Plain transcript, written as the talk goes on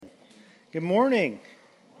Good morning.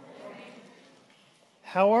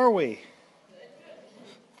 How are we?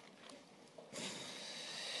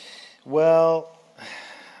 Well,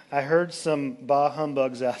 I heard some bah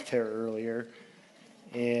humbugs out there earlier,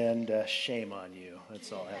 and shame on you.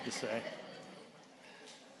 That's all I have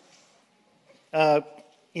to say.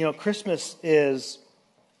 Christmas is,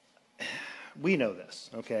 we know this,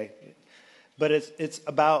 okay? But it's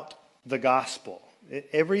about the gospel.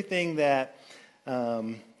 Everything that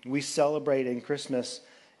we celebrate in Christmas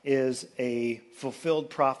is a fulfilled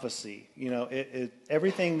prophecy.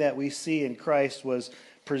 Everything that we see in Christ was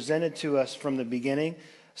presented to us from the beginning.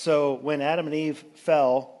 So when Adam and Eve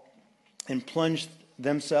fell and plunged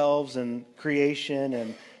themselves and creation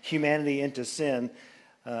and humanity into sin,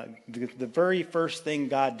 the very first thing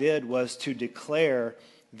God did was to declare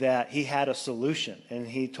that he had a solution. And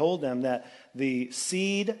he told them that the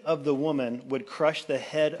seed of the woman would crush the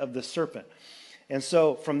head of the serpent. And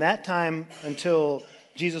so from that time until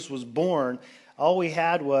Jesus was born, all we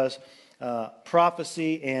had was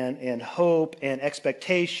prophecy and hope and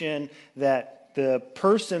expectation that the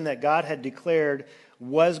person that God had declared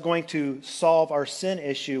was going to solve our sin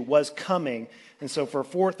issue was coming. And so for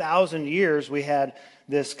 4,000 years, we had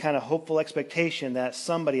this kind of hopeful expectation that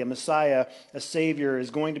somebody, a Messiah, a Savior,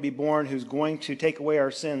 is going to be born who's going to take away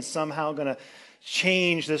our sins, somehow going to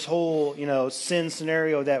change this whole, sin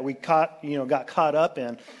scenario that we got caught up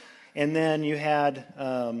in. And then you had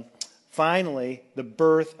finally the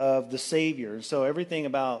birth of the Savior. And so everything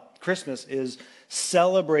about Christmas is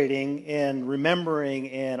celebrating and remembering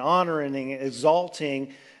and honoring and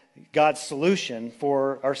exalting God's solution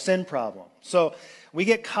for our sin problem. So we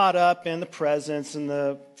get caught up in the presents and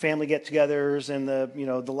the family get-togethers and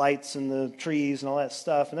the lights and the trees and all that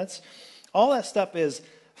stuff. And all that stuff is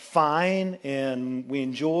fine, and we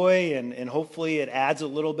enjoy, and hopefully it adds a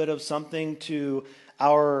little bit of something to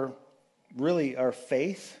our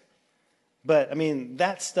faith. But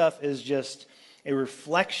that stuff is just a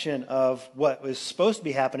reflection of what is supposed to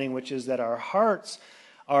be happening, which is that our hearts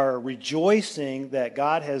are rejoicing that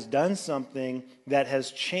God has done something that has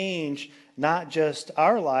changed not just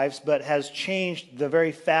our lives, but has changed the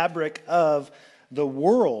very fabric of the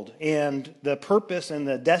world and the purpose and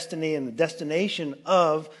the destiny and the destination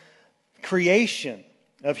of creation,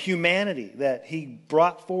 of humanity, that he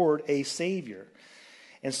brought forward a Savior.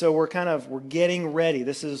 And so we're getting ready.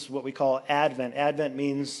 This is what we call Advent. Advent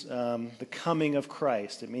means the coming of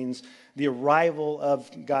Christ. It means the arrival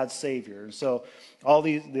of God's Savior. And so all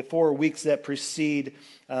the 4 weeks that precede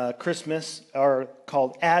Christmas are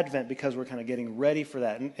called Advent because we're kind of getting ready for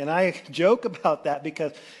that. And I joke about that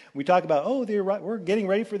because we talk about, we're getting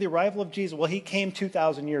ready for the arrival of Jesus. Well, he came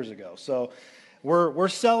 2,000 years ago. So we're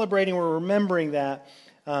celebrating, we're remembering that.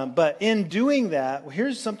 But in doing that,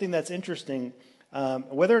 here's something that's interesting.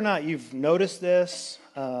 Whether or not you've noticed this,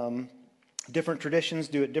 different traditions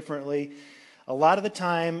do it differently. A lot of the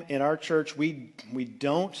time in our church, we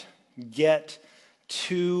don't get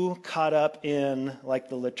too caught up in like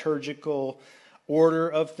the liturgical order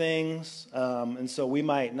of things. And so we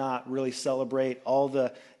might not really celebrate all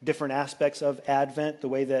the different aspects of Advent the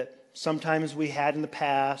way that sometimes we had in the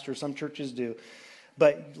past or some churches do.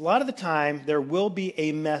 But a lot of the time, there will be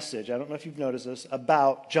a message, I don't know if you've noticed this,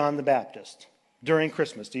 about John the Baptist during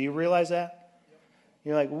Christmas. Do you realize that?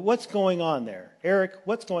 You're like, what's going on there? Eric,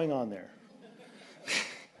 what's going on there?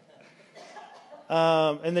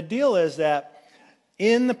 And the deal is that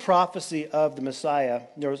in the prophecy of the Messiah,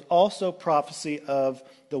 there was also prophecy of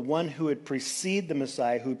the one who would precede the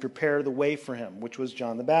Messiah, who would prepare the way for him, which was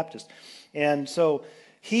John the Baptist. And so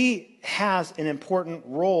he has an important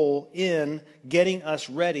role in getting us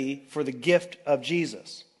ready for the gift of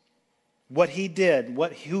Jesus. What he did,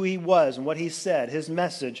 who he was, and what he said, his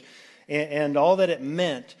message, and all that it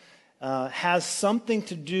meant has something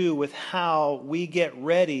to do with how we get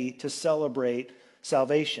ready to celebrate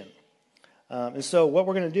salvation. And so what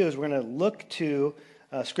we're going to do is we're going to look to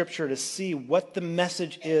Scripture to see what the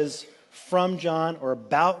message is from John or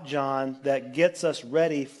about John that gets us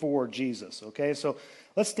ready for Jesus. Okay, so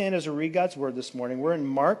let's stand as we read God's Word this morning. We're in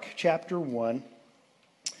Mark chapter 1.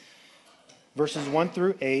 Verses 1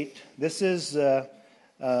 through 8. This is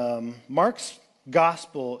Mark's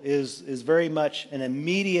gospel is very much an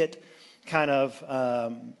immediate kind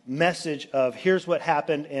of message of here's what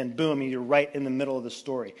happened, and boom, you're right in the middle of the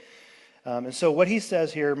story. And so what he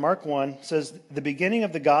says here, Mark 1 says, the beginning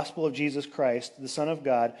of the gospel of Jesus Christ, the Son of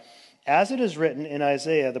God, as it is written in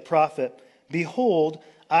Isaiah the prophet, behold,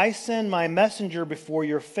 I send my messenger before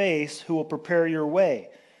your face who will prepare your way.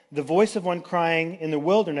 The voice of one crying in the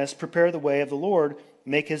wilderness, prepare the way of the Lord,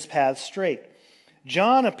 make his paths straight.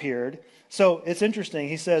 John appeared So it's interesting.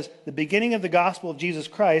 He says, the beginning of the gospel of Jesus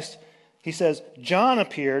Christ, he says, John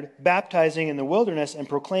appeared, baptizing in the wilderness and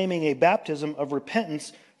proclaiming a baptism of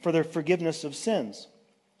repentance for the forgiveness of sins.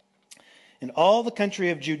 And all the country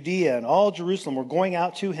of Judea and all Jerusalem were going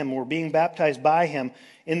out to him, were being baptized by him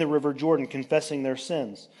in the river Jordan, confessing their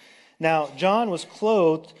sins. Now, John was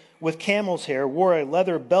clothed with camel's hair, wore a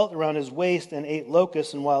leather belt around his waist, and ate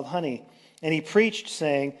locusts and wild honey. And he preached,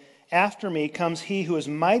 saying, After me comes he who is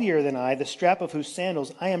mightier than I, the strap of whose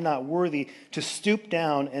sandals I am not worthy to stoop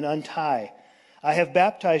down and untie. I have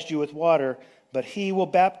baptized you with water, but he will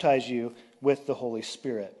baptize you with the Holy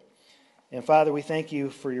Spirit. And Father, we thank you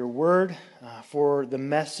for your word, for the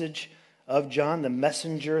message of John, the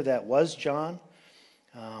messenger that was John,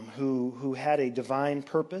 who had a divine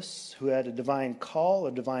purpose, who had a divine call,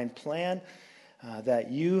 a divine plan, that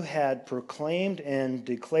you had proclaimed and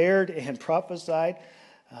declared and prophesied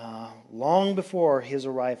long before his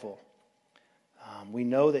arrival. We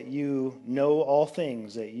know that you know all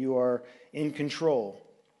things, that you are in control.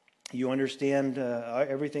 You understand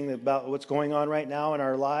everything about what's going on right now in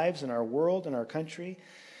our lives, in our world, in our country.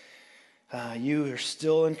 You are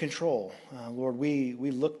still in control. Lord, we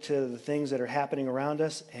look to the things that are happening around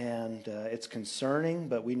us, and it's concerning,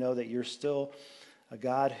 but we know that you're still a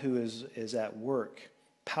God who is at work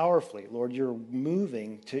powerfully. Lord, you're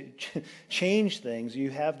moving to change things.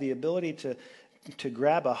 You have the ability to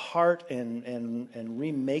grab a heart and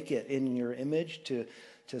remake it in your image,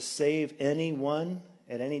 to save anyone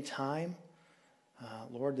at any time.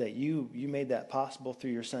 Lord, that you made that possible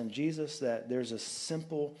through your son Jesus, that there's a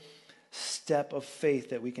simple step of faith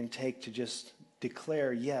that we can take to just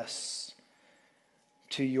declare yes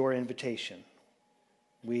to your invitation.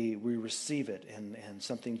 We receive it and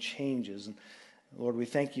something changes. And Lord, we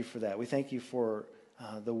thank you for that. We thank you for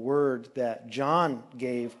the word that John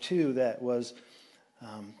gave too, that was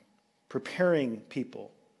preparing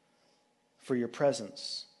people for your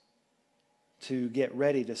presence, to get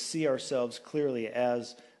ready to see ourselves clearly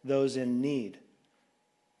as those in need.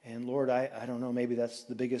 And Lord, I don't know, maybe that's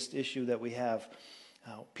the biggest issue that we have.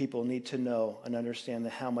 People need to know and understand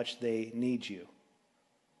how much they need you.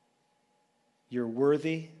 You're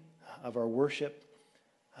worthy of our worship.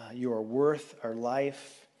 You are worth our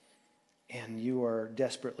life, and you are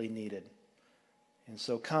desperately needed. And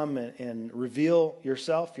so come and reveal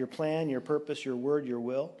yourself, your plan, your purpose, your word, your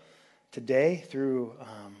will today through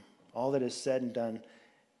all that is said and done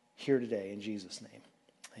here today. In Jesus' name,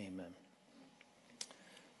 amen.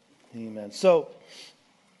 Amen. So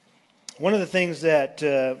one of the things that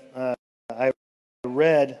I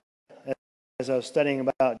read as I was studying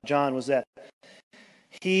about John was that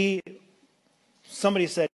somebody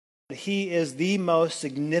said he is the most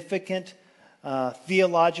significant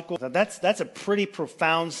theological. That's a pretty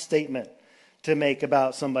profound statement to make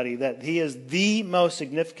about somebody, that he is the most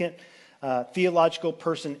significant theological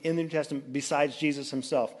person in the New Testament besides Jesus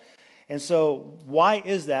himself. And so why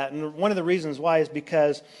is that? And one of the reasons why is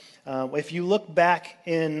because if you look back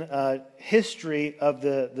in history of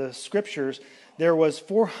the scriptures, there was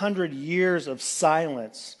 400 years of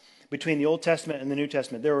silence between the Old Testament and the New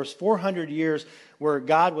Testament. There was 400 years where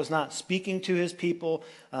God was not speaking to his people.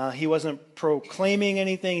 He wasn't proclaiming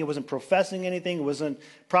anything. He wasn't professing anything. He wasn't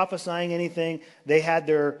prophesying anything. They had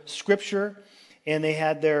their scripture, and they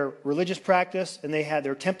had their religious practice, and they had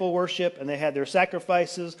their temple worship, and they had their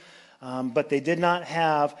sacrifices, but they did not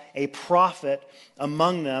have a prophet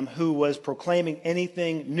among them who was proclaiming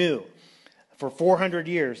anything new for 400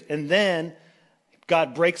 years. And then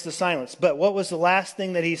God breaks the silence. But what was the last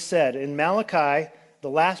thing that he said? In Malachi, the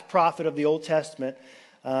last prophet of the Old Testament,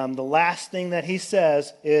 the last thing that he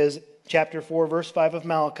says is chapter 4, verse 5 of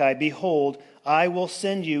Malachi, "Behold, I will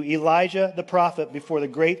send you Elijah the prophet before the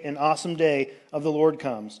great and awesome day of the Lord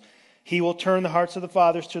comes. He will turn the hearts of the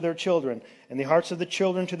fathers to their children, and the hearts of the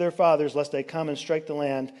children to their fathers, lest they come and strike the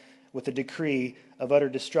land with a decree of utter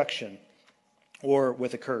destruction," or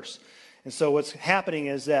with a curse. And so what's happening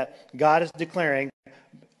is that God is declaring,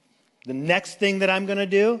 the next thing that I'm going to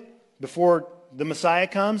do before the Messiah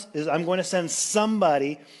comes is I'm going to send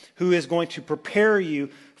somebody who is going to prepare you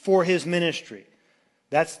for his ministry.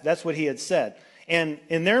 That's what he had said. And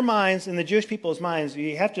in their minds, in the Jewish people's minds,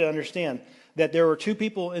 you have to understand that there were two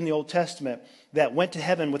people in the Old Testament that went to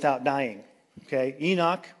heaven without dying. Okay,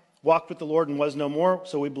 Enoch walked with the Lord and was no more,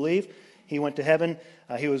 so we believe. He went to heaven.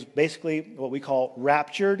 He was basically what we call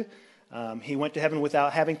raptured. He went to heaven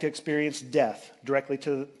without having to experience death, directly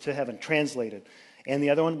to heaven, translated. And the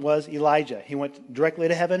other one was Elijah. He went directly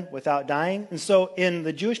to heaven without dying. And so in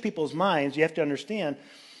the Jewish people's minds, you have to understand,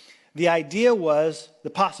 the idea was, the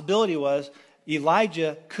possibility was,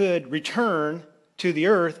 Elijah could return to the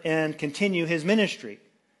earth and continue his ministry,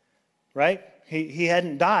 right? He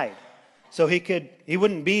hadn't died. So he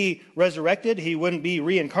wouldn't be resurrected. He wouldn't be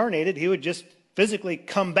reincarnated. He would just physically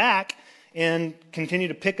come back and continue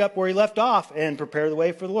to pick up where he left off and prepare the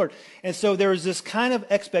way for the Lord. And so there was this kind of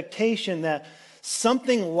expectation that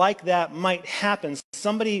something like that might happen.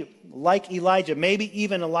 Somebody like Elijah, maybe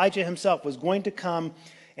even Elijah himself, was going to come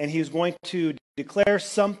and he was going to declare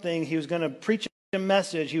something. He was going to preach a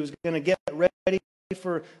message. He was going to get ready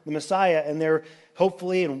for the Messiah, and they're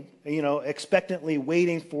hopefully and expectantly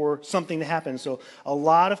waiting for something to happen. So a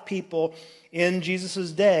lot of people in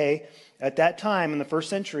Jesus' day, at that time in the first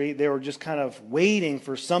century, they were just kind of waiting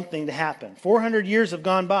for something to happen. 400 years have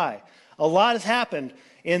gone by. A lot has happened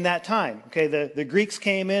in that time. Okay, the Greeks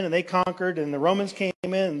came in and they conquered, and the Romans came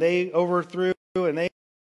in and they overthrew and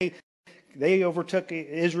they overtook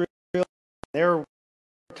Israel. They're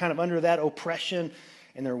kind of under that oppression,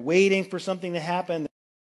 and they're waiting for something to happen.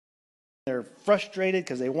 They're frustrated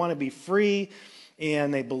because they want to be free,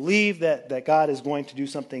 and they believe that God is going to do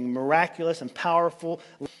something miraculous and powerful,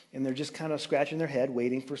 and they're just kind of scratching their head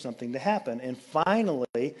waiting for something to happen. And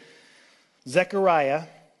finally, Zechariah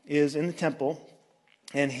is in the temple,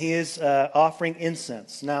 and he is offering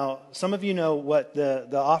incense. Now, some of you know what the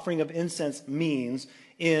offering of incense means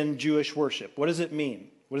in Jewish worship. What does it mean?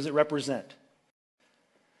 What does it represent?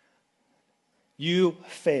 You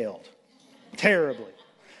failed terribly.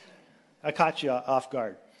 I caught you off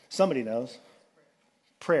guard. Somebody knows.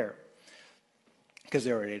 Prayer. Because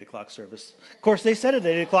they were at 8 o'clock service. Of course, they said it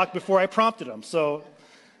at 8 o'clock before I prompted them. So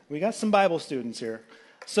we got some Bible students here.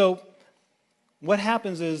 So what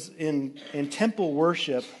happens is in temple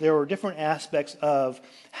worship, there were different aspects of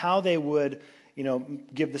how they would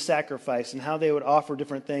give the sacrifice and how they would offer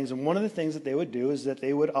different things. And one of the things that they would do is that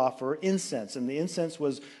they would offer incense. And the incense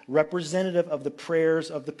was representative of the prayers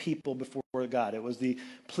of the people before God. It was the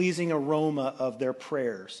pleasing aroma of their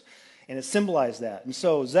prayers. And it symbolized that. And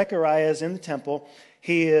so Zechariah is in the temple.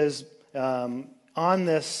 He is on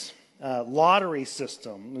this lottery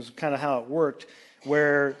system. This is kind of how it worked,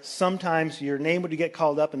 where sometimes your name would get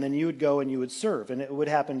called up and then you would go and you would serve. And it would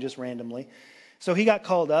happen just randomly. So he got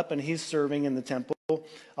called up, and he's serving in the temple,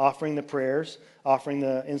 offering the prayers, offering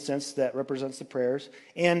the incense that represents the prayers.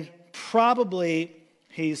 And probably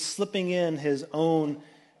he's slipping in his own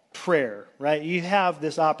prayer, right? You have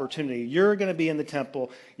this opportunity. You're going to be in the temple.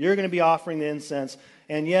 You're going to be offering the incense.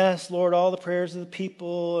 And yes, Lord, all the prayers of the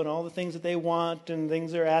people and all the things that they want and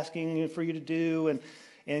things they're asking for you to do.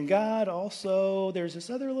 And God, also, there's this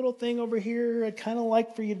other little thing over here I'd kind of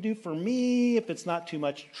like for you to do for me if it's not too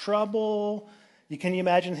much trouble. Can you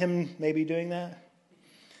imagine him maybe doing that?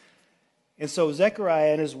 And so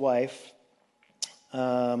Zechariah and his wife,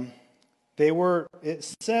 it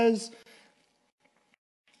says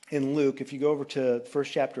in Luke, if you go over to the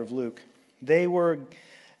first chapter of Luke, they were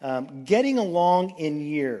getting along in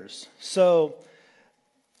years. So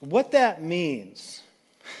what that means,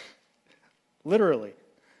 literally,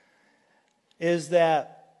 is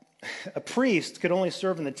that a priest could only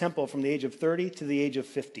serve in the temple from the age of 30 to the age of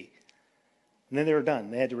 50. And then they were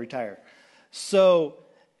done. They had to retire. So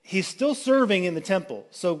he's still serving in the temple.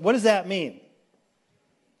 So what does that mean?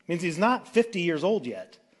 It means he's not 50 years old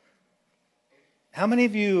yet. How many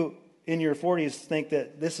of you in your 40s think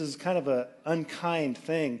that this is kind of an unkind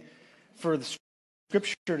thing for the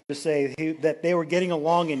scripture to say that they were getting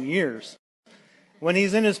along in years when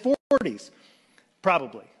he's in his 40s?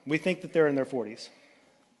 Probably. We think that they're in their 40s.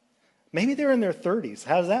 Maybe they're in their 30s.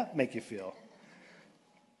 How does that make you feel?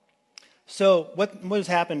 So what has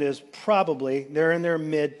happened is probably they're in their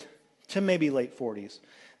mid to maybe late 40s.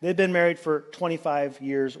 They've been married for 25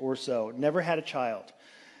 years or so, never had a child.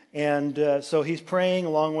 And so he's praying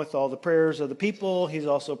along with all the prayers of the people. He's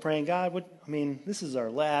also praying, God, this is our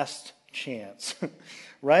last chance,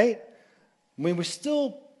 right? We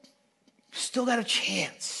still got a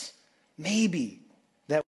chance, maybe,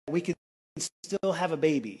 that we could still have a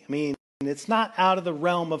baby. It's not out of the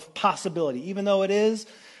realm of possibility, even though it is.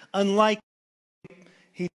 Unlike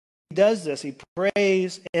he does this, he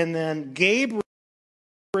prays, and then Gabriel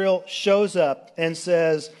shows up and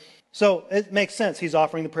says, so it makes sense. He's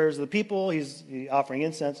offering the prayers of the people, he's offering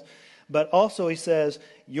incense, but also he says,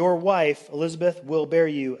 your wife, Elizabeth, will bear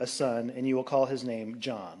you a son, and you will call his name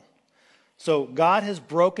John. So God has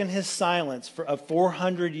broken his silence of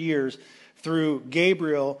 400 years through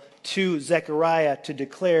Gabriel to Zechariah to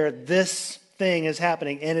declare this thing is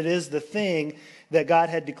happening, and it is the thing that God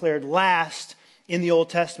had declared last in the Old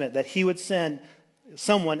Testament, that he would send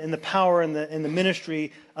someone in the power and the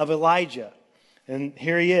ministry of Elijah. And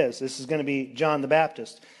here he is. This is going to be John the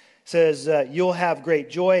Baptist. says, you'll have great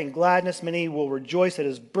joy and gladness. Many will rejoice at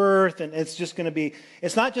his birth. And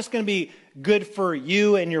it's not just going to be good for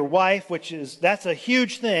you and your wife, that's a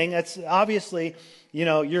huge thing. That's obviously,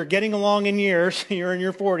 you're getting along in years. You're in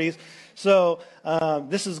your 40s. So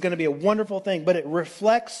this is going to be a wonderful thing. But it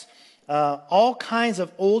reflects all kinds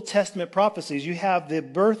of Old Testament prophecies. You have the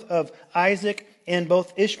birth of Isaac and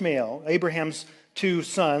both Ishmael, Abraham's two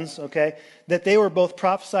sons, okay, that they were both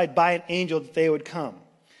prophesied by an angel that they would come.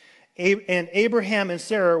 And Abraham and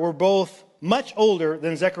Sarah were both much older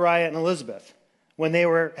than Zechariah and Elizabeth when they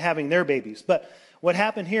were having their babies. But what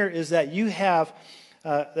happened here is that you have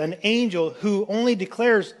an angel who only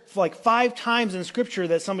declares like 5 times in Scripture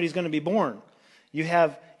that somebody's going to be born. You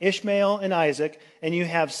have Ishmael and Isaac, and you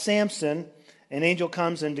have Samson. An angel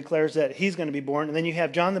comes and declares that he's going to be born. And then you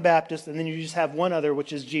have John the Baptist, and then you just have one other,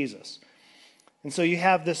 which is Jesus. And so you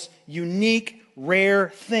have this unique, rare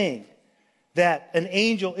thing that an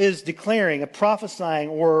angel is declaring, prophesying,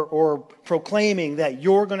 or proclaiming that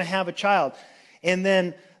you're going to have a child. And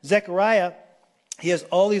then Zechariah, he has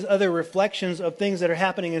all these other reflections of things that are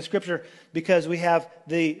happening in Scripture, because we have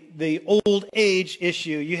the old age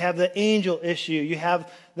issue, you have the angel issue, you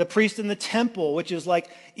have the priest in the temple, which is like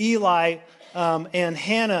Eli and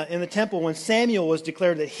Hannah in the temple when Samuel was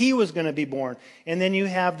declared that he was going to be born. And then you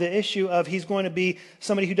have the issue of he's going to be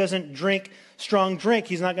somebody who doesn't drink strong drink.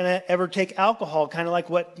 He's not going to ever take alcohol, kind of like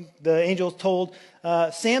what the angels told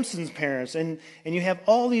Samson's parents. And you have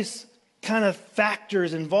all these kind of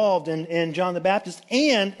factors involved in John the Baptist,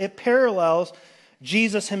 and it parallels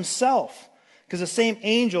Jesus himself. Because the same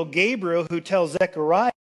angel, Gabriel, who tells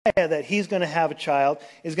Zechariah that he's going to have a child,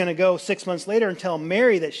 is going to go 6 months later and tell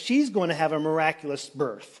Mary that she's going to have a miraculous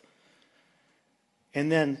birth.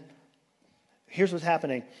 And then here's what's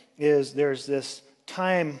happening, is there's this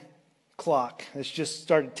time clock that's just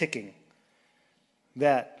started ticking,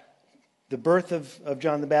 that the birth of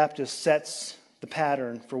John the Baptist sets the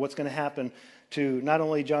pattern for what's going to happen to not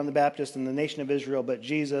only John the Baptist and the nation of Israel, but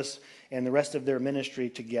Jesus and the rest of their ministry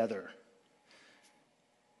together.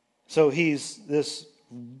 So he's this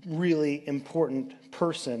really important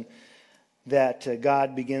person that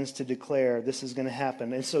God begins to declare this is going to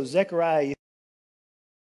happen. And so Zechariah,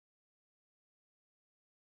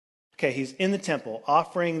 he's in the temple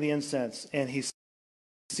offering the incense, and he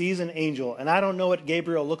sees an angel. And I don't know what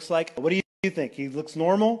Gabriel looks like. What do you think? He looks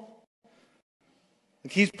normal?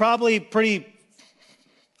 He's probably pretty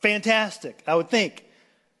fantastic, I would think.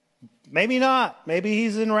 Maybe not. Maybe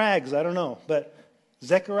he's in rags. I don't know. But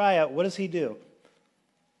Zechariah, what does he do?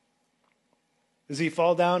 Does he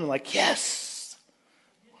fall down and like, yes?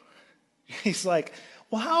 He's like,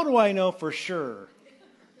 well, how do I know for sure?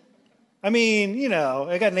 I mean,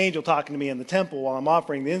 I got an angel talking to me in the temple while I'm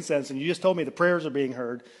offering the incense, and you just told me the prayers are being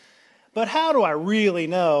heard. But how do I really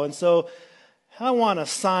know? And so I want a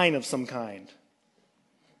sign of some kind.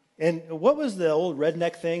 And what was the old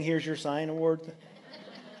redneck thing? Here's your sign award.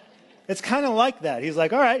 It's kind of like that. He's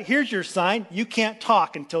like, all right, here's your sign. You can't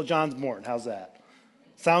talk until John's born. How's that?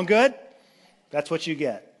 Sound good? That's what you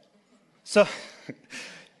get. So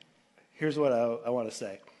here's what I want to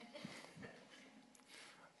say.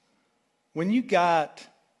 When you got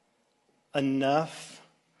enough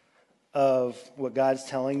of what God's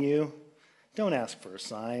telling you, don't ask for a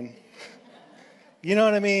sign. You know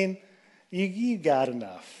what I mean? You got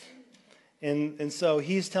enough. And so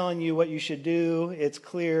he's telling you what you should do. It's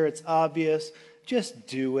clear. It's obvious. Just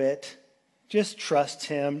do it. Just trust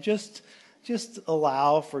him. Just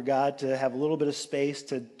allow for God to have a little bit of space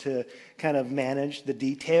to kind of manage the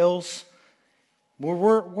details.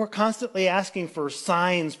 We're constantly asking for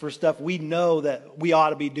signs for stuff we know that we ought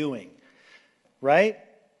to be doing. Right?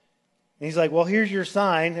 And he's like, well, here's your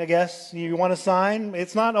sign, I guess. You want a sign?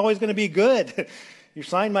 It's not always going to be good. Your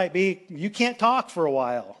sign might be, you can't talk for a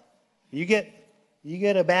while. You get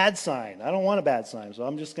a bad sign. I don't want a bad sign, so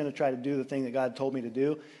I'm just going to try to do the thing that God told me to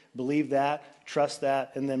do. Believe that, trust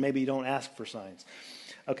that, and then maybe you don't ask for signs.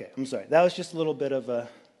 Okay, I'm sorry. That was just a little bit of a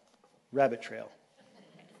rabbit trail.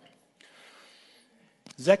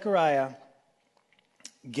 Zechariah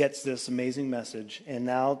gets this amazing message, and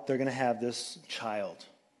now they're going to have this child.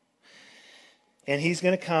 And he's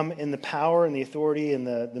going to come in the power and the authority and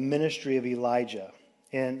the ministry of Elijah.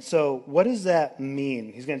 And so what does that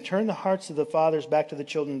mean? He's going to turn the hearts of the fathers back to the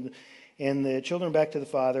children, and the children back to the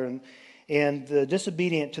father, and the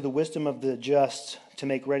disobedient to the wisdom of the just, to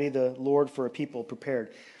make ready the Lord for a people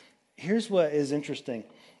prepared. Here's what is interesting,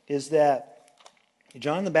 is that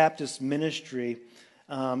John the Baptist's ministry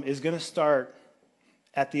is going to start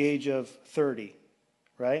at the age of 30,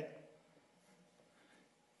 right?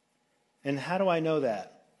 And how do I know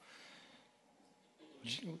that?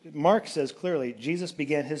 Mark says clearly, Jesus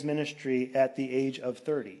began his ministry at the age of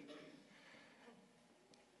 30.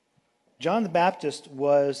 John the Baptist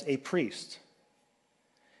was a priest.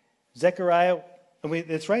 Zechariah,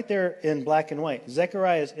 it's right there in black and white.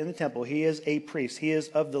 Zechariah is in the temple. He is a priest. He is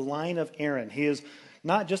of the line of Aaron. He is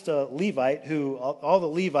not just a Levite, who all the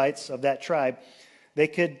Levites of that tribe, they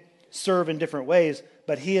could serve in different ways,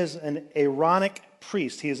 but he is an Aaronic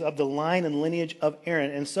priest. He is of the line and lineage of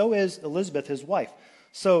Aaron, and so is Elizabeth, his wife.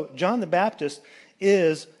 So John the Baptist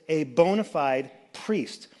is a bona fide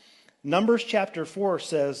priest. Numbers chapter 4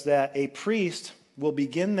 says that a priest will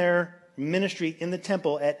begin their ministry in the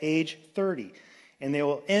temple at age 30, and they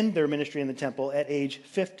will end their ministry in the temple at age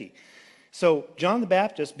 50. So John the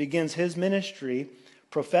Baptist begins his ministry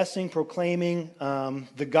proclaiming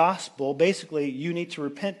the gospel. Basically, you need to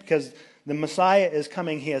repent because the Messiah is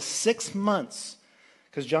coming. He has 6 months,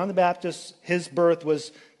 because John the Baptist, his birth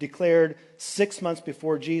was declared 6 months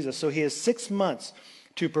before Jesus. So he has 6 months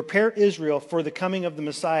to prepare Israel for the coming of the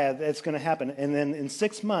Messiah that's going to happen. And then in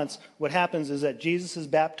 6 months, what happens is that Jesus is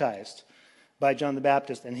baptized by John the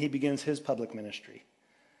Baptist, and he begins his public ministry.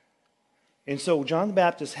 And so John the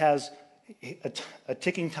Baptist has a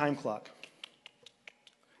ticking time clock.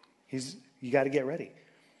 You got to get ready.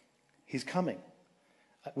 He's coming.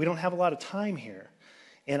 We don't have a lot of time here.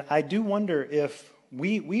 And I do wonder if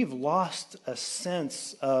we've lost a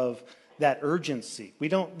sense of that urgency. We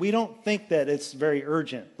don't think that it's very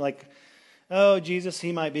urgent. Like, oh, Jesus,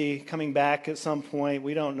 he might be coming back at some point.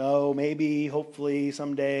 We don't know. Maybe, hopefully,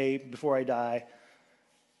 someday before I die.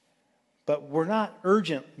 But we're not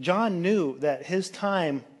urgent. John knew that his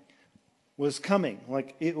time was coming.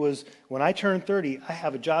 Like, it was, when I turn 30, I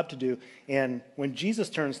have a job to do. And when Jesus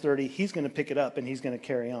turns 30, he's going to pick it up and he's going to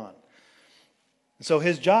carry on. So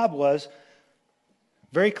his job was,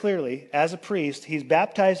 very clearly, as a priest, he's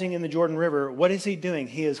baptizing in the Jordan River. What is he doing?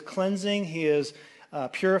 He is cleansing, he is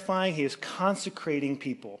purifying, he is consecrating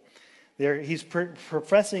people. He's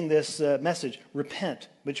professing this message, repent,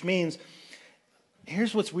 which means,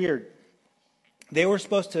 here's what's weird. They were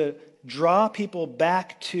supposed to draw people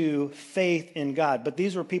back to faith in God, but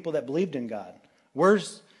these were people that believed in God.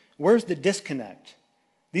 Where's the disconnect?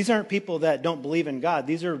 These aren't people that don't believe in God.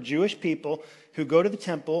 These are Jewish people who go to the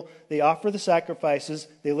temple, they offer the sacrifices,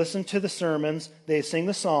 they listen to the sermons, they sing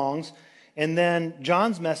the songs, and then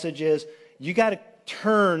John's message is, you got to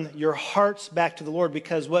turn your hearts back to the Lord,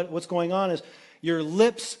 because what's going on is your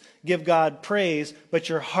lips give God praise, but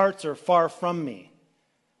your hearts are far from me.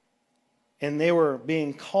 And they were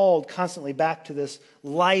being called constantly back to this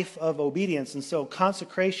life of obedience. And so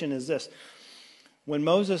consecration is this. When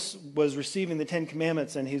Moses was receiving the Ten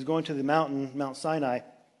Commandments and he's going to the mountain, Mount Sinai,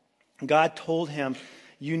 God told him,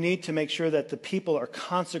 you need to make sure that the people are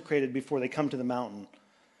consecrated before they come to the mountain.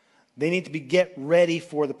 They need to get ready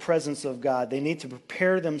for the presence of God. They need to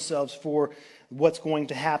prepare themselves for what's going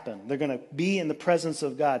to happen. They're going to be in the presence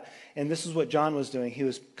of God. And this is what John was doing. He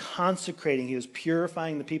was consecrating, he was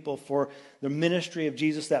purifying the people for the ministry of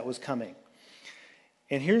Jesus that was coming.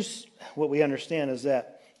 And here's what we understand is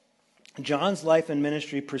that John's life and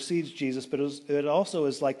ministry precedes Jesus, but it also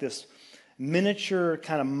is like this miniature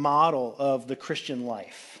kind of model of the Christian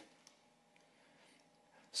life.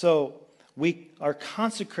 So we are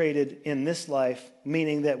consecrated in this life,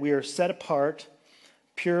 meaning that we are set apart,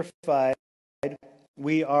 purified.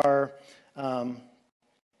 We are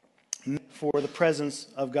for the presence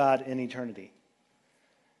of God in eternity.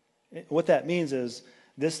 What that means is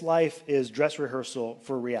this life is dress rehearsal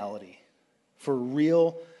for reality, for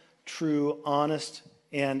real, true, honest,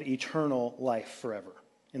 and eternal life forever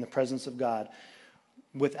in the presence of God,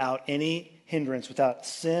 without any hindrance, without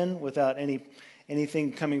sin, without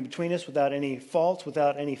anything coming between us, without any faults,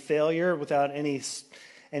 without any failure, without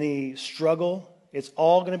any struggle. It's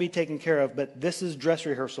all going to be taken care of, but this is dress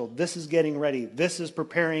rehearsal. This is getting ready. This is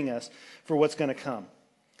preparing us for what's going to come.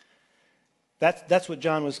 That's what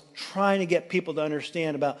John was trying to get people to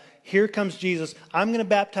understand about. Here comes Jesus. I'm going to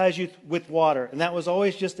baptize you with water. And that was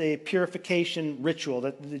always just a purification ritual.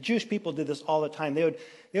 That the Jewish people did this all the time.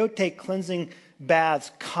 They would take cleansing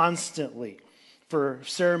baths constantly for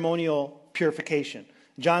ceremonial purification.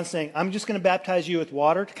 John's saying, I'm just going to baptize you with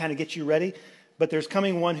water to kind of get you ready. But there's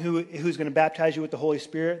coming one who's going to baptize you with the Holy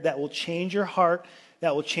Spirit that will change your heart,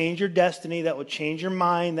 that will change your destiny, that will change your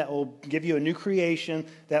mind, that will give you a new creation,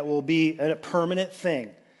 that will be a permanent thing.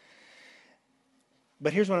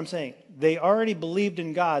 But here's what I'm saying. They already believed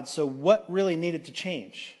in God, so what really needed to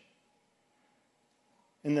change?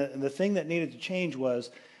 And the thing that needed to change was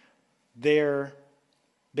their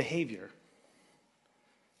behavior.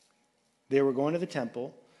 They were going to the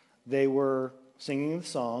temple. They were singing the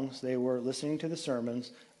songs, they were listening to the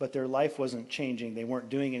sermons, but their life wasn't changing. They weren't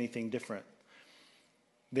doing anything different.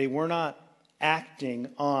 They were not acting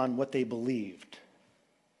on what they believed.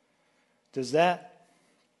 Does that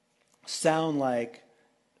sound like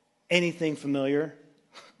anything familiar?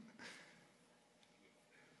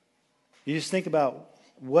 You just think about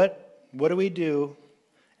what do we do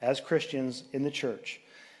as Christians in the church?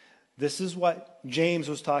 This is what James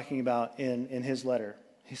was talking about in his letter.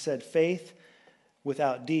 He said, faith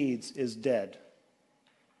without deeds is dead.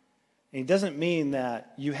 And he doesn't mean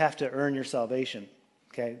that you have to earn your salvation,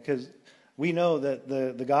 okay? Because we know that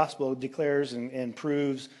the gospel declares and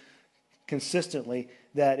proves consistently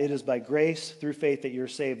that it is by grace through faith that you're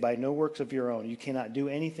saved, by no works of your own. You cannot do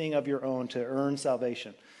anything of your own to earn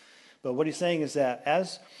salvation. But what he's saying is that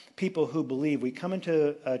as people who believe, we come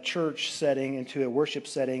into a church setting, into a worship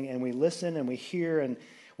setting, and we listen and we hear and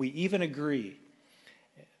we even agree.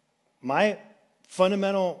 My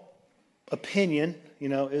fundamental opinion,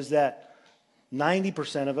 is that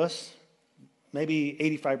 90% of us, maybe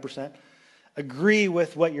 85%, agree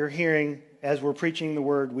with what you're hearing as we're preaching the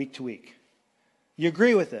word week to week. You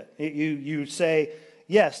agree with it. You say,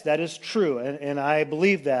 yes, that is true, and I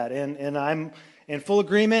believe that, and I'm in full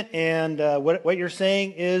agreement, and what you're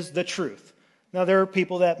saying is the truth. Now, there are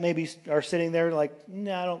people that maybe are sitting there like,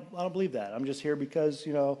 no, I don't believe that. I'm just here because,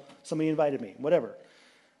 somebody invited me, whatever.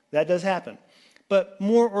 That does happen. But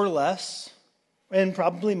more or less, and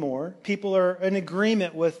probably more, people are in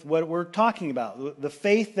agreement with what we're talking about. The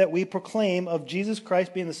faith that we proclaim of Jesus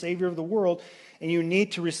Christ being the Savior of the world, and you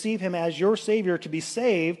need to receive Him as your Savior to be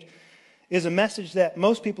saved, is a message that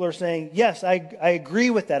most people are saying, yes, I agree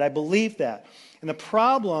with that, I believe that. And the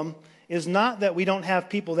problem is not that we don't have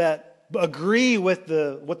people that agree with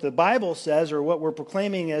what the Bible says or what we're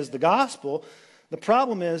proclaiming as the gospel. The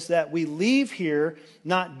problem is that we leave here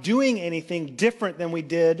not doing anything different than we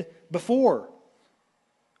did before.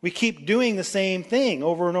 We keep doing the same thing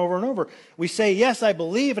over and over and over. We say, yes, I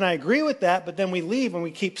believe and I agree with that, but then we leave and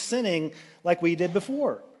we keep sinning like we did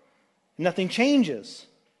before. Nothing changes.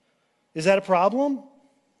 Is that a problem?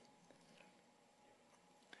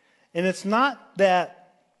 And it's not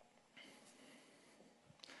that,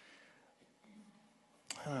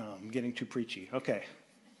 I don't know, I'm getting too preachy. Okay.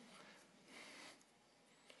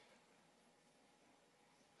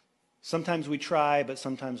 Sometimes we try, but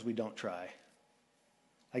sometimes we don't try.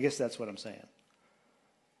 I guess that's what I'm saying.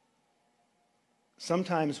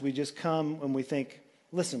 Sometimes we just come and we think,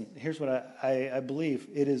 listen, here's what I believe.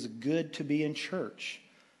 It is good to be in church.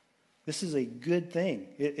 This is a good thing.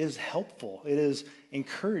 It is helpful. It is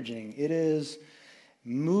encouraging. It is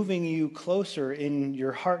moving you closer in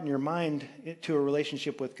your heart and your mind to a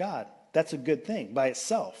relationship with God. That's a good thing by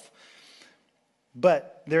itself.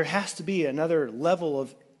 But there has to be another level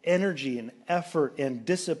of energy and effort and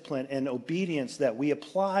discipline and obedience that we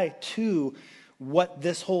apply to what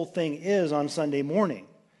this whole thing is on Sunday morning,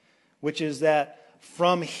 which is that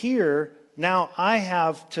from here, now I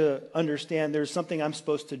have to understand there's something I'm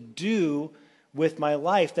supposed to do with my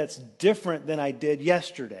life that's different than I did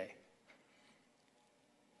yesterday.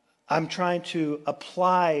 I'm trying to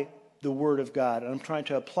apply the Word of God. I'm trying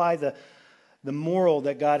to apply the moral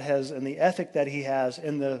that God has and the ethic that He has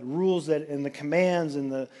and the rules that and the commands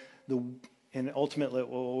and and ultimately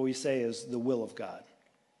what we say is the will of God.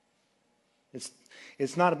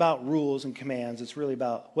 It's not about rules and commands. It's really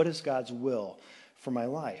about what is God's will for my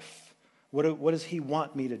life. What does He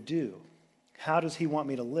want me to do? How does He want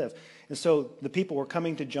me to live? And so the people were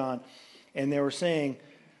coming to John and they were saying,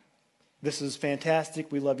 this is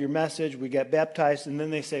fantastic. We love your message. We get baptized. And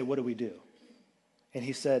then they say, what do we do? And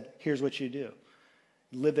he said, here's what you do.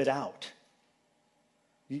 Live it out.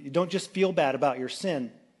 You don't just feel bad about your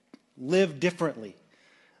sin. Live differently.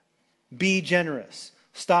 Be generous.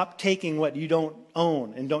 Stop taking what you don't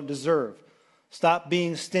own and don't deserve. Stop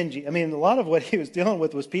being stingy. I mean, a lot of what he was dealing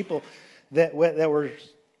with was people that were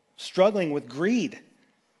struggling with greed.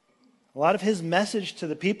 A lot of his message to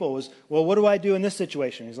the people was, well, what do I do in this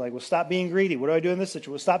situation? He's like, well, stop being greedy. What do I do in this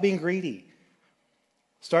situation? Well, stop being greedy.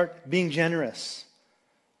 Start being generous.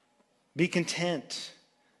 Be content.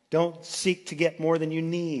 Don't seek to get more than you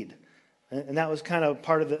need. And that was kind of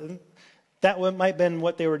part of that might have been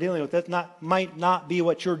what they were dealing with. That might not be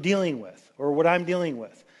what you're dealing with or what I'm dealing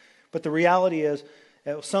with. But the reality is,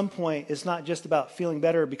 at some point, it's not just about feeling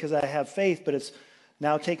better because I have faith, but it's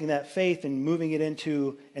now taking that faith and moving it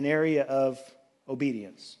into an area of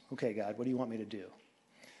obedience. Okay, God, what do you want me to do?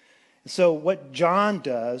 And so what John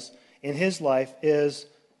does in his life is,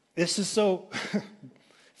 this is so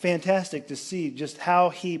fantastic to see just how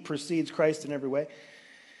he precedes Christ in every way.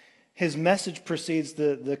 his message precedes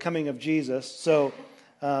the coming of Jesus. So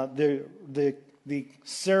the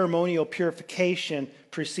ceremonial purification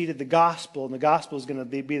preceded the gospel, and the gospel is going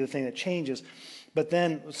to be the thing that changes. But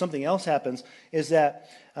then something else happens, is that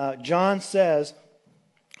John says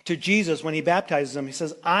to Jesus when he baptizes him, he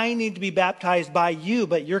says, I need to be baptized by you,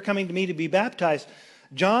 but you're coming to me to be baptized.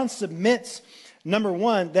 John submits, number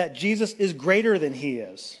one, that Jesus is greater than he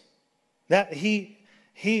is. That he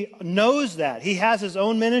knows that. He has his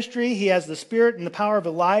own ministry. He has the spirit and the power of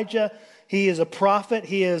Elijah. He is a prophet.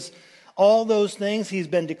 He is all those things. He's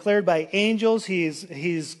been declared by angels. He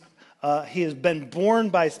has been born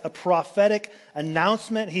by a prophetic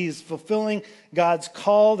announcement. He's fulfilling God's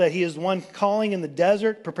call, that he is one calling in the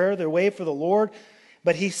desert, prepare the way for the Lord.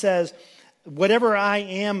 But he says, whatever I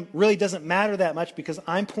am really doesn't matter that much because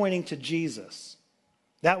I'm pointing to Jesus.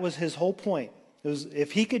 That was his whole point. It was,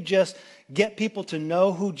 if he could just get people to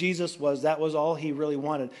know who Jesus was, that was all he really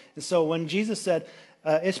wanted. And so when Jesus said,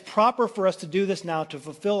 it's proper for us to do this now to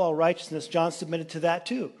fulfill all righteousness, John submitted to that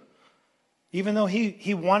too. Even though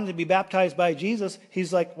he wanted to be baptized by Jesus,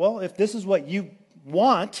 he's like, well, if this is what you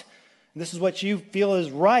want, and this is what you feel is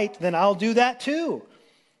right, then I'll do that too.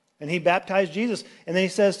 And he baptized Jesus. And then he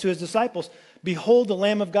says to his disciples, behold the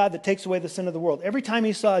Lamb of God that takes away the sin of the world. Every time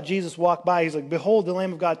he saw Jesus walk by, he's like, behold the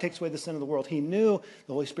Lamb of God takes away the sin of the world. He knew,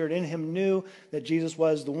 the Holy Spirit in him knew that Jesus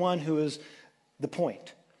was the one who is the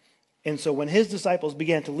point. And so when his disciples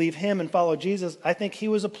began to leave him and follow Jesus, I think he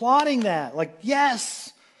was applauding that. Like,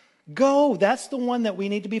 yes, go. That's the one that we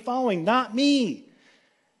need to be following, not me.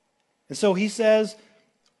 And so he says,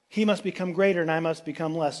 he must become greater and I must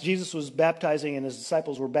become less. Jesus was baptizing and his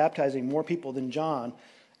disciples were baptizing more people than John.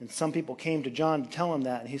 And some people came to John to tell him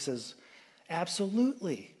that. And he says,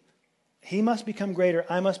 absolutely. He must become greater.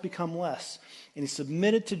 I must become less. And he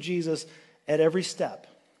submitted to Jesus at every step.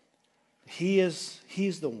 He's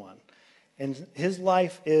the one. And his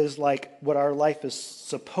life is like what our life is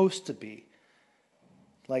supposed to be.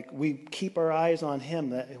 Like we keep our eyes on him,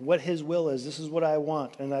 that what his will is. This is what I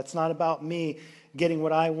want. And that's not about me getting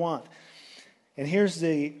what I want. And here's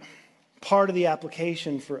the part of the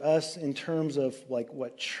application for us in terms of like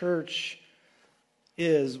what church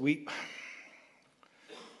is.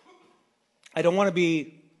 I don't want to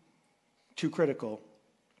be too critical,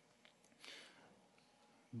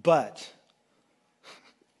 but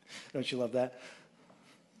don't you love that?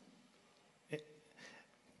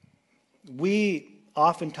 We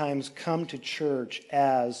oftentimes come to church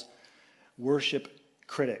as worship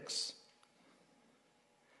critics.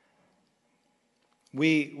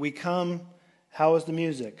 We come, how was the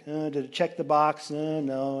music? Did it check the box?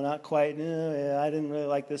 No, not quite. I didn't really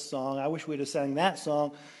like this song. I wish we'd have sang that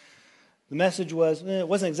song. The message was, it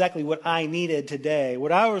wasn't exactly what I needed today.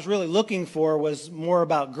 What I was really looking for was more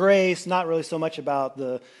about grace, not really so much about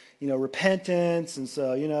the, repentance. And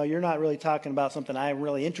so, you're not really talking about something I'm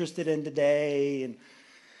really interested in today. And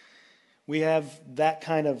we have that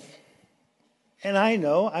kind of, and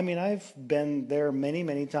I've been there many,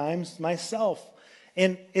 many times myself.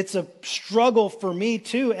 And it's a struggle for me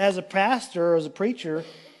too, as a pastor or as a preacher,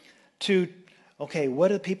 to, okay, what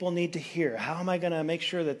do people need to hear? How am I going to make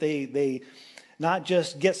sure that they not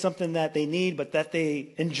just get something that they need, but that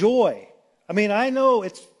they enjoy? I know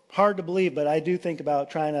it's hard to believe, but I do think about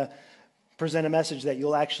trying to present a message that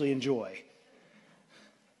you'll actually enjoy.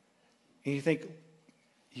 And you think,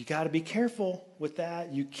 you got to be careful with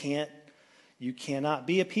that. You cannot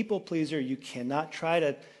be a people pleaser. You cannot try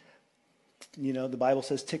to, the Bible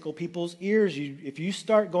says tickle people's ears. If you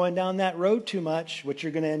start going down that road too much, what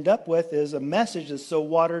you're going to end up with is a message that's so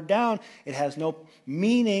watered down, it has no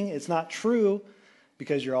meaning, it's not true,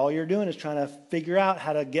 because all you're doing is trying to figure out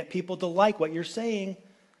how to get people to like what you're saying.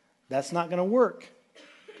 That's not going to work.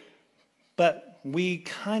 But we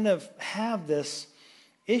kind of have this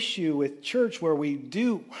issue with church where we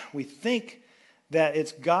think that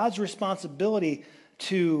it's God's responsibility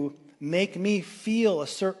to make me feel a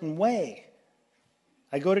certain way.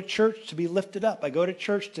 I go to church to be lifted up. I go to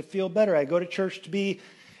church to feel better. I go to church to be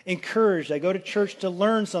encouraged. I go to church to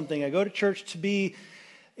learn something. I go to church to be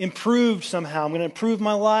improved somehow. I'm going to improve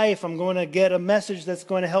my life. I'm going to get a message that's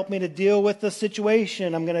going to help me to deal with the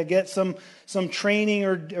situation. I'm going to get some training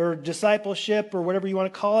or discipleship or whatever you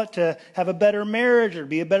want to call it to have a better marriage or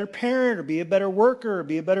be a better parent or be a better worker or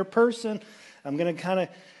be a better person. I'm going to kind of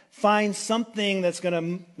find something that's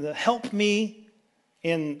going to help me,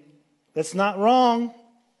 and that's not wrong,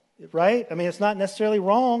 right? It's not necessarily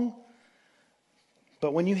wrong.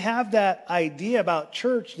 But when you have that idea about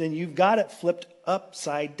church, then you've got it flipped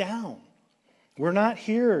upside down. We're not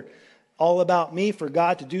here all about me, for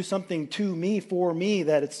God to do something to me, for me,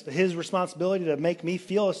 that it's his responsibility to make me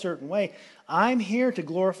feel a certain way. I'm here to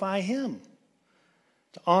glorify him,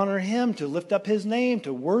 to honor him, to lift up his name,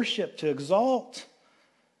 to worship, to exalt.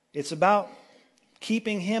 It's about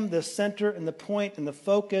keeping him the center and the point and the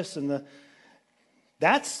focus, and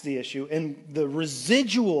that's the issue. And the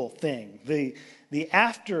residual thing, the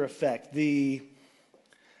after effect, the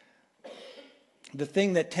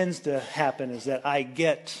thing that tends to happen is that I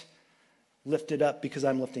get lifted up because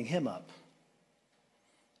I'm lifting him up.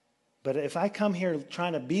 But if I come here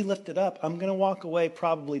trying to be lifted up, I'm going to walk away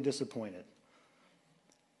probably disappointed,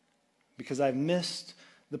 because I've missed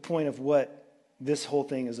the point of what this whole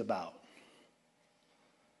thing is about.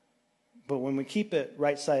 But when we keep it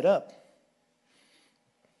right side up,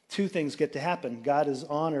 two things get to happen. God is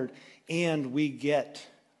honored, and we get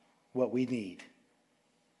what we need.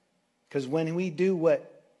 Because when we do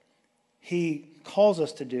what he calls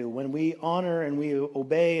us to do, when we honor and we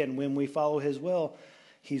obey and when we follow his will,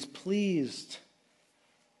 he's pleased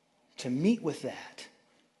to meet with that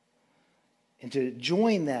and to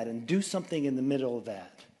join that and do something in the middle of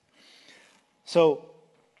that. So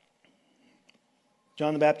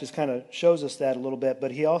John the Baptist kind of shows us that a little bit,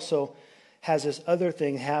 but he also has this other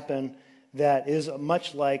thing happen that is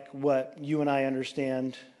much like what you and I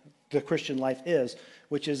understand the Christian life is,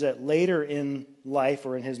 which is that later in life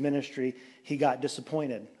or in his ministry, he got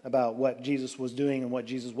disappointed about what Jesus was doing and what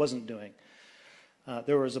Jesus wasn't doing.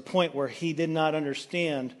 There was a point where he did not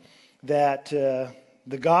understand that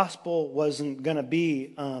the gospel wasn't going to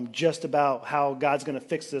be just about how God's going to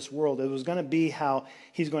fix this world. It was going to be how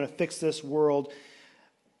he's going to fix this world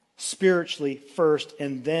spiritually first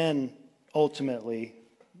and then ultimately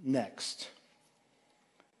next.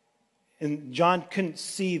 And John couldn't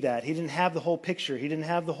see that. He didn't have the whole picture. He didn't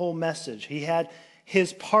have the whole message. He had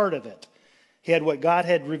his part of it. He had what God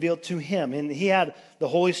had revealed to him. And he had the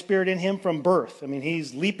Holy Spirit in him from birth. I mean,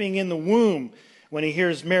 he's leaping in the womb when he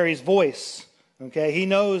hears Mary's voice. Okay, he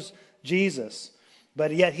knows Jesus.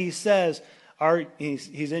 But yet he says,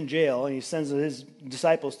 he's in jail, and he sends his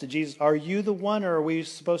disciples to Jesus. Are you the one, or are we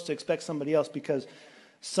supposed to expect somebody else? Because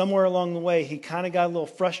somewhere along the way, he kind of got a little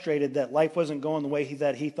frustrated that life wasn't going the way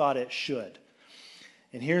that he thought it should.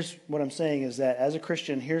 And here's what I'm saying is that as a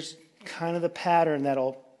Christian, here's kind of the pattern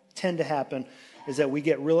that'll tend to happen, is that we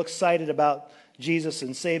get real excited about Jesus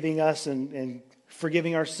and saving us and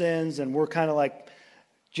forgiving our sins, and we're kind of like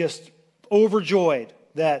just overjoyed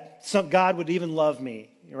that God would even love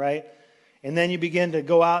me, right? And then you begin to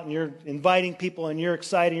go out and you're inviting people and you're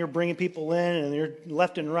excited, you're bringing people in, and you're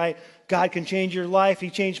left and right. God can change your life. He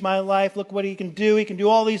changed my life. Look what he can do. He can do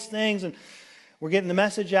all these things. And we're getting the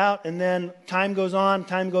message out, and then time goes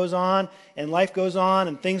on, and life goes on,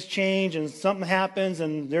 and things change, and something happens,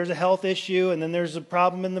 and there's a health issue, and then there's a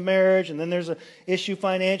problem in the marriage, and then there's an issue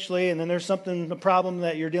financially, and then there's a problem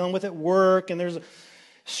that you're dealing with at work, and there's a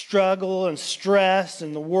struggle and stress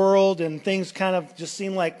in the world, and things kind of just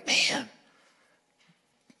seem like, man,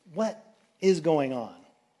 what is going on?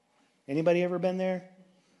 Anybody ever been there?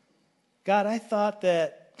 God, I thought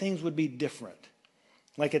that things would be different.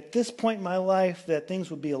 Like at this point in my life, that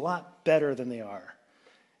things would be a lot better than they are.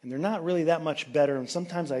 And they're not really that much better. And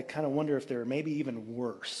sometimes I kind of wonder if they're maybe even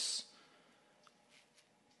worse.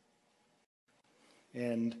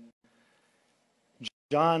 And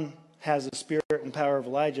John has the spirit and power of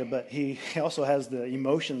Elijah, but he also has the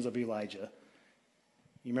emotions of Elijah.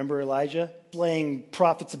 You remember Elijah? Slaying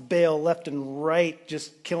prophets of Baal left and right,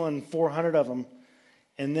 just killing 400 of them.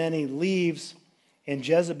 And then he leaves, and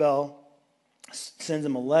Jezebel sends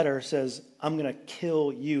him a letter, says, I'm going to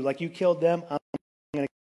kill you. Like you killed them, I'm going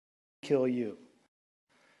to kill you.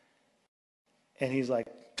 And he's like,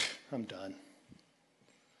 I'm done.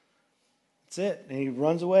 That's it. And he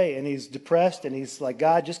runs away, and he's depressed, and he's like,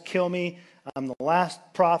 God, just kill me. I'm the last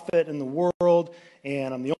prophet in the world,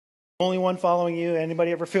 and I'm the only one following you.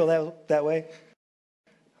 Anybody ever feel that way?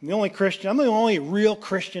 I'm the only Christian. I'm the only real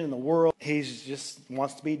Christian in the world. He just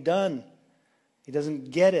wants to be done. He doesn't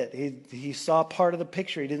get it. He saw part of the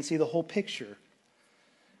picture. He didn't see the whole picture.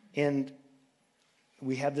 And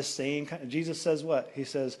we have the same kind. Jesus says what? He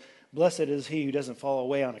says, blessed is he who doesn't fall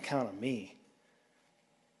away on account of me.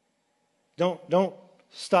 Don't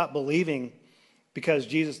stop believing because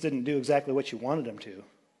Jesus didn't do exactly what you wanted him to.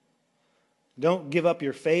 Don't give up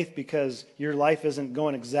your faith because your life isn't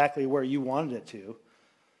going exactly where you wanted it to.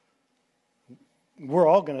 We're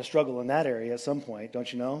all going to struggle in that area at some point,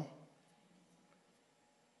 don't you know?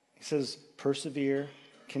 He says, persevere,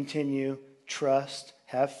 continue, trust,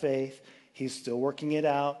 have faith. He's still working it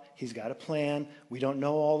out. He's got a plan. We don't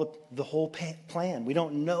know all the whole plan. We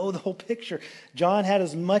don't know the whole picture. John had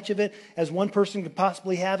as much of it as one person could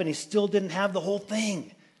possibly have, and he still didn't have the whole thing.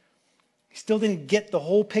 He still didn't get the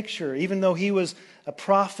whole picture, even though he was a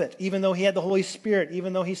prophet, even though he had the Holy Spirit,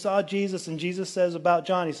 even though he saw Jesus. And Jesus says about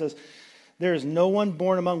John, he says, there is no one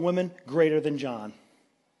born among women greater than John.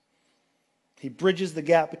 He bridges the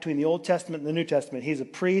gap between the Old Testament and the New Testament. He's a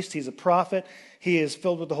priest. He's a prophet. He is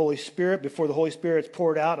filled with the Holy Spirit before the Holy Spirit is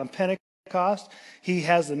poured out on Pentecost. He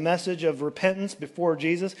has the message of repentance before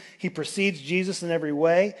Jesus. He precedes Jesus in every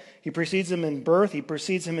way. He precedes him in birth. He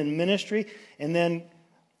precedes him in ministry. And then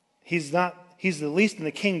he's the least in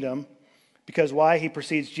the kingdom because why? He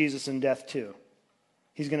precedes Jesus in death too.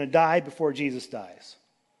 He's going to die before Jesus dies.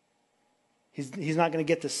 He's not going to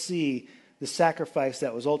get to see the sacrifice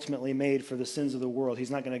that was ultimately made for the sins of the world. He's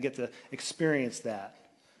not going to get to experience that.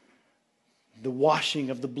 The washing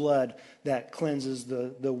of the blood that cleanses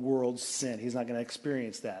the world's sin. He's not going to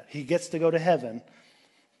experience that. He gets to go to heaven,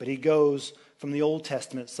 but he goes from the Old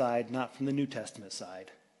Testament side, not from the New Testament side.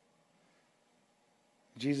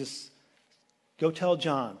 Jesus, go tell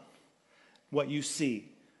John what you see.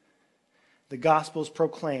 The gospel is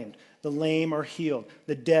proclaimed. The lame are healed.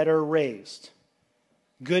 The dead are raised.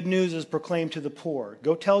 Good news is proclaimed to the poor.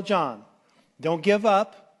 Go tell John. Don't give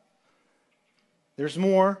up. There's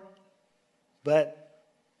more, but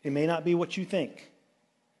it may not be what you think. It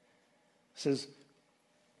says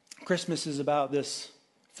Christmas is about this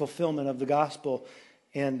fulfillment of the gospel.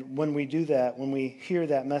 And when we do that, when we hear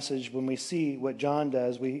that message, when we see what John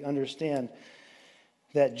does, we understand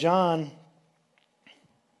that John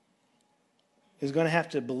is going to have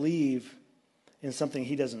to believe in something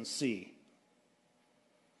he doesn't see.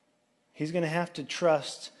 He's going to have to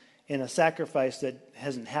trust in a sacrifice that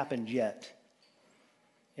hasn't happened yet.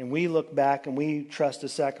 And we look back and we trust a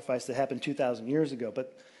sacrifice that happened 2,000 years ago,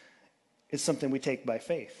 but it's something we take by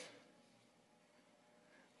faith.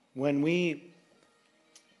 When we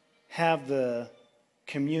have the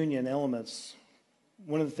communion elements,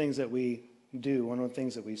 one of the things that we do, one of the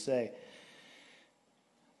things that we say,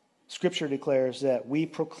 Scripture declares that we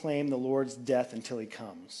proclaim the Lord's death until he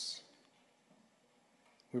comes.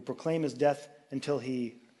 We proclaim his death until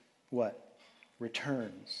he, what?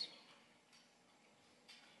 Returns.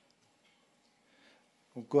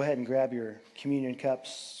 Well, go ahead and grab your communion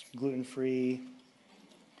cups, gluten-free.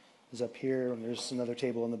 Is up here, and there's another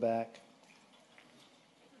table in the back.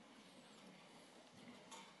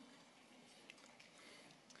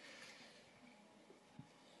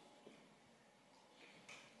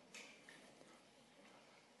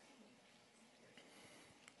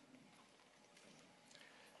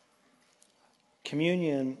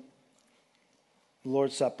 Communion,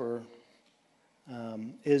 Lord's Supper,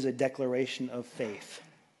 is a declaration of faith.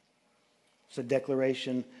 It's a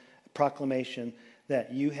declaration, a proclamation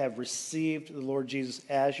that you have received the Lord Jesus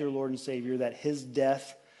as your Lord and Savior, that his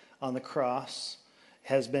death on the cross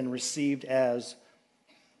has been received as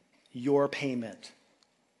your payment,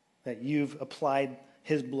 that you've applied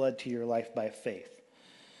his blood to your life by faith.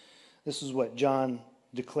 This is what John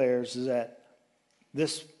declares, is that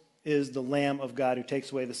this is the Lamb of God who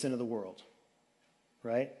takes away the sin of the world.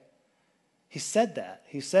 Right? He said that.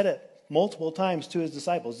 He said it multiple times to his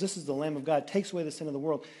disciples. This is the Lamb of God, takes away the sin of the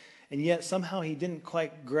world. And yet somehow he didn't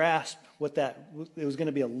quite grasp what that, it was going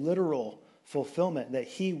to be a literal fulfillment, that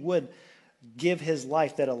he would give his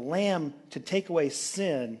life, that a lamb to take away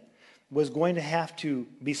sin was going to have to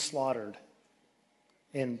be slaughtered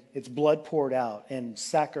and its blood poured out and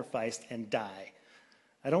sacrificed and die.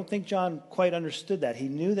 I don't think John quite understood that. He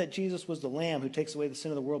knew that Jesus was the Lamb who takes away the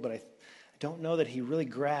sin of the world, but I don't know that he really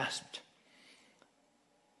grasped.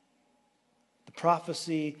 The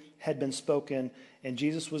prophecy had been spoken, and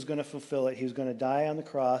Jesus was going to fulfill it. He was going to die on the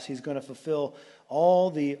cross. He's going to fulfill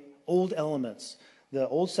all the old elements, the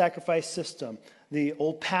old sacrifice system, the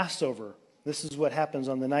old Passover. This is what happens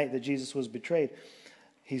on the night that Jesus was betrayed.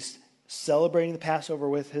 He's celebrating the Passover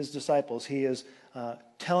with his disciples. He is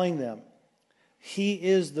telling them, he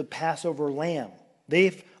is the Passover lamb.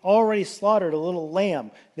 They've already slaughtered a little lamb.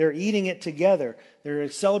 They're eating it together. They're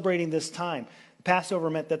celebrating this time. Passover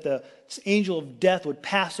meant that the angel of death would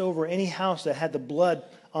pass over any house that had the blood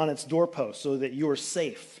on its doorpost so that you were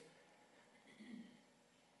safe.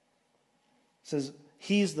 It says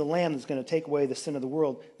he's the lamb that's going to take away the sin of the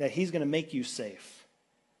world, that he's going to make you safe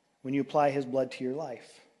when you apply his blood to your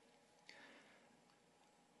life.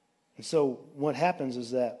 And so what happens is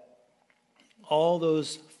that all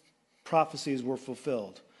those prophecies were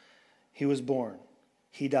fulfilled. He was born.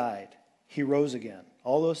 He died. He rose again.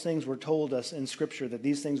 All those things were told us in Scripture that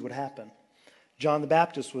these things would happen. John the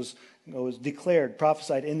Baptist was declared,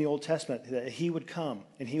 prophesied in the Old Testament that he would come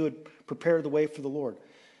and he would prepare the way for the Lord.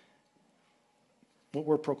 What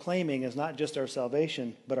we're proclaiming is not just our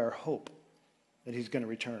salvation, but our hope that he's going to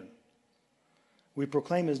return. We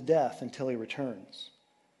proclaim his death until he returns,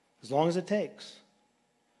 as long as it takes.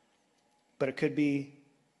 But it could be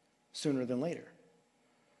sooner than later.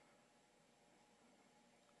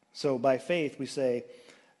 So by faith, we say,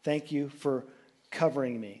 thank you for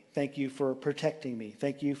covering me. Thank you for protecting me.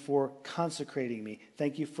 Thank you for consecrating me.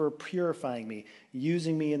 Thank you for purifying me,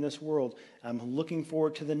 using me in this world. I'm looking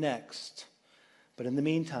forward to the next. But in the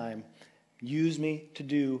meantime, use me to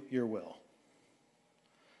do your will.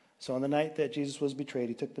 So on the night that Jesus was betrayed,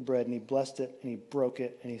 he took the bread and he blessed it and he broke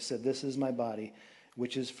it and he said, this is my body,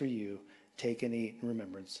 which is for you. Take and eat in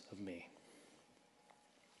remembrance of me.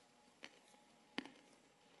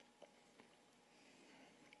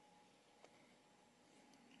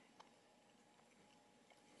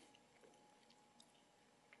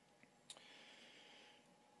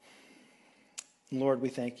 Lord, we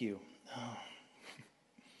thank you.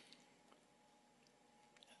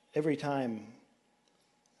 Every time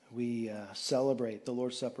we celebrate the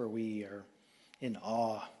Lord's Supper, we are in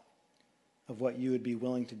awe of what you would be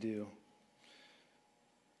willing to do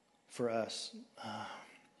for us.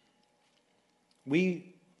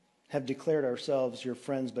 We have declared ourselves your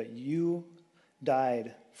friends, but you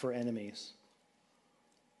died for enemies.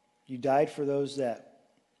 You died for those that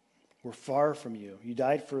were far from you. You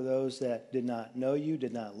died for those that did not know you,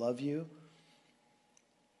 did not love you.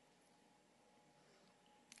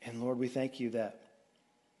 And Lord, we thank you that,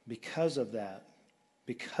 because of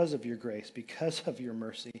your grace, because of your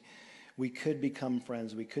mercy, we could become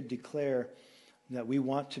friends. We could declare that we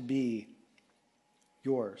want to be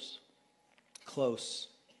yours, close,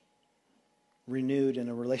 renewed in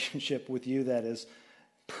a relationship with you that is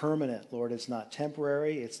permanent, Lord. It's not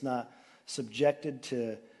temporary. It's not subjected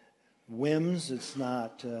to whims. It's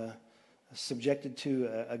not subjected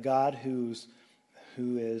to a God who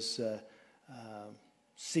is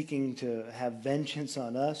seeking to have vengeance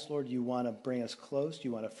on us. Lord, you want to bring us close.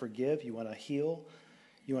 You want to forgive. You want to heal.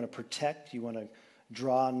 You want to protect. You want to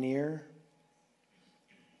draw near.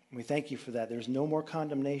 We thank you for that. There's no more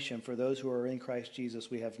condemnation for those who are in Christ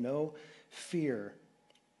Jesus. We have no fear.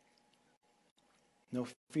 No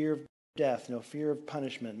fear of death. No fear of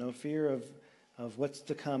punishment. No fear of what's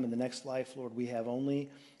to come in the next life, Lord. We have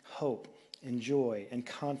only hope and joy and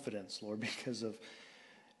confidence, Lord, because of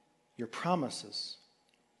your promises.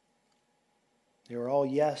 They were all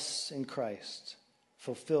yes in Christ,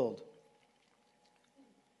 fulfilled.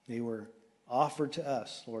 They were offered to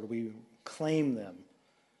us, Lord. We claim them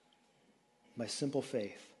by simple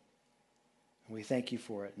faith. And we thank you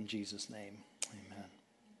for it in Jesus' name. Amen.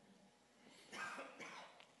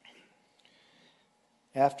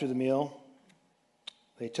 After the meal,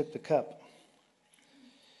 they took the cup.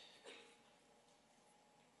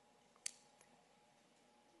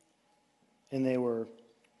 And they were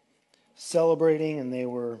celebrating and they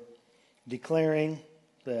were declaring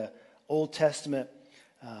the Old Testament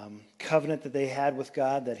covenant that they had with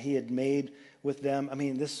God, that he had made with them. I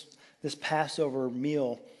mean, this Passover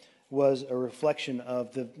meal was a reflection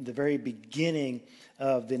of the very beginning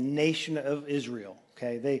of the nation of Israel.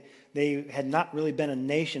 Okay, they had not really been a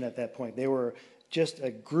nation at that point. They were just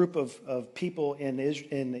a group of people in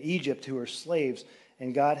Egypt who were slaves,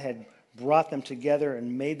 and God had brought them together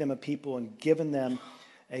and made them a people and given them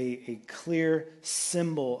a clear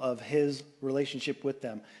symbol of his relationship with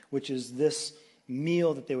them, which is this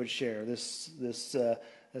meal that they would share, this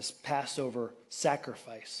Passover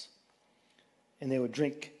sacrifice. And they would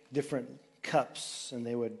drink different cups, and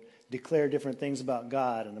they would declare different things about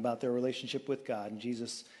God and about their relationship with God. And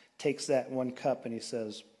Jesus takes that one cup and he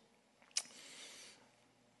says,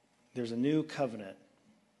 there's a new covenant.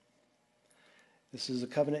 This is a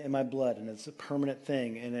covenant in my blood, and it's a permanent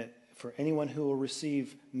thing. And for anyone who will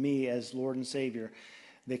receive me as Lord and Savior,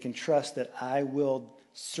 they can trust that I will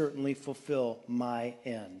certainly fulfill my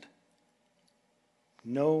end.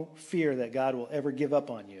 No fear that God will ever give up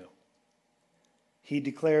on you. He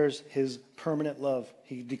declares his permanent love.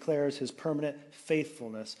 He declares his permanent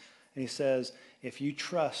faithfulness. And he says, if you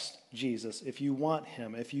trust Jesus, if you want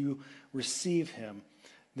him, if you receive him,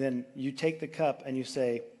 then you take the cup and you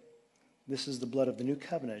say, this is the blood of the new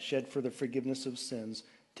covenant shed for the forgiveness of sins.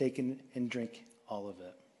 Take and drink all of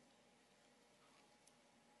it.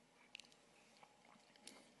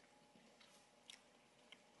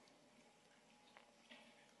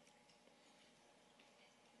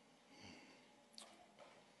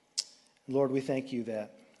 Lord, we thank you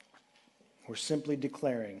that we're simply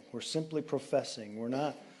declaring, we're simply professing, we're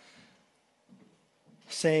not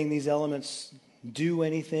saying these elements do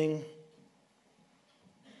anything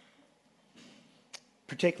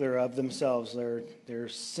particular of themselves. They're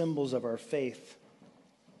symbols of our faith.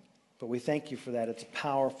 But we thank you for that. It's a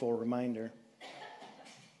powerful reminder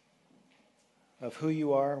of who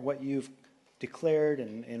you are, what you've declared,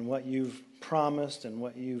 and what you've promised, and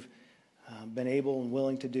what you've been able and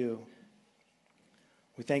willing to do.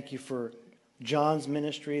 We thank you for John's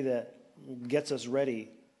ministry that gets us ready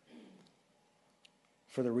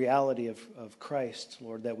for the reality of Christ,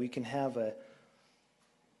 Lord, that we can have a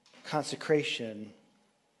consecration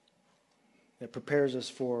that prepares us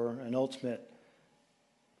for an ultimate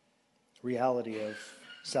reality of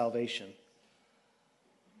salvation.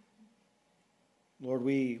 Lord,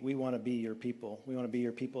 we want to be your people. We want to be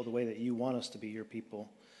your people the way that you want us to be your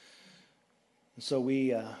people. And so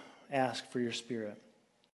we ask for your Spirit.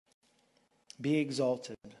 Be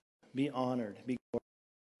exalted, be honored, be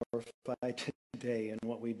glorified today in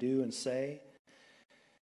what we do and say,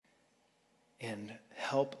 and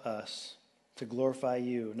help us to glorify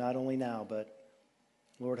you, not only now, but,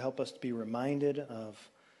 Lord, help us to be reminded of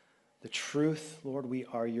the truth. Lord, we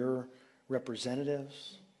are your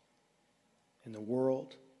representatives in the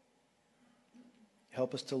world.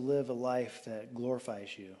 Help us to live a life that glorifies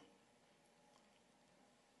you.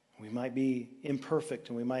 We might be imperfect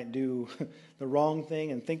and we might do the wrong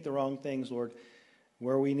thing and think the wrong things, Lord.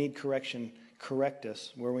 Where we need correction, correct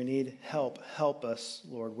us. Where we need help, help us,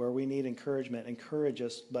 Lord. Where we need encouragement, encourage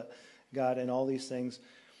us. But God, in all these things,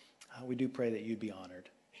 we do pray that you'd be honored.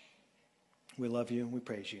 We love you and we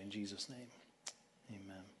praise you in Jesus' name.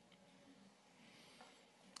 Amen.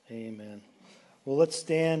 Amen. Well, let's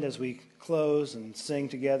stand as we close and sing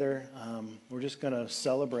together. We're just going to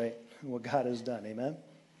celebrate what God has done. Amen.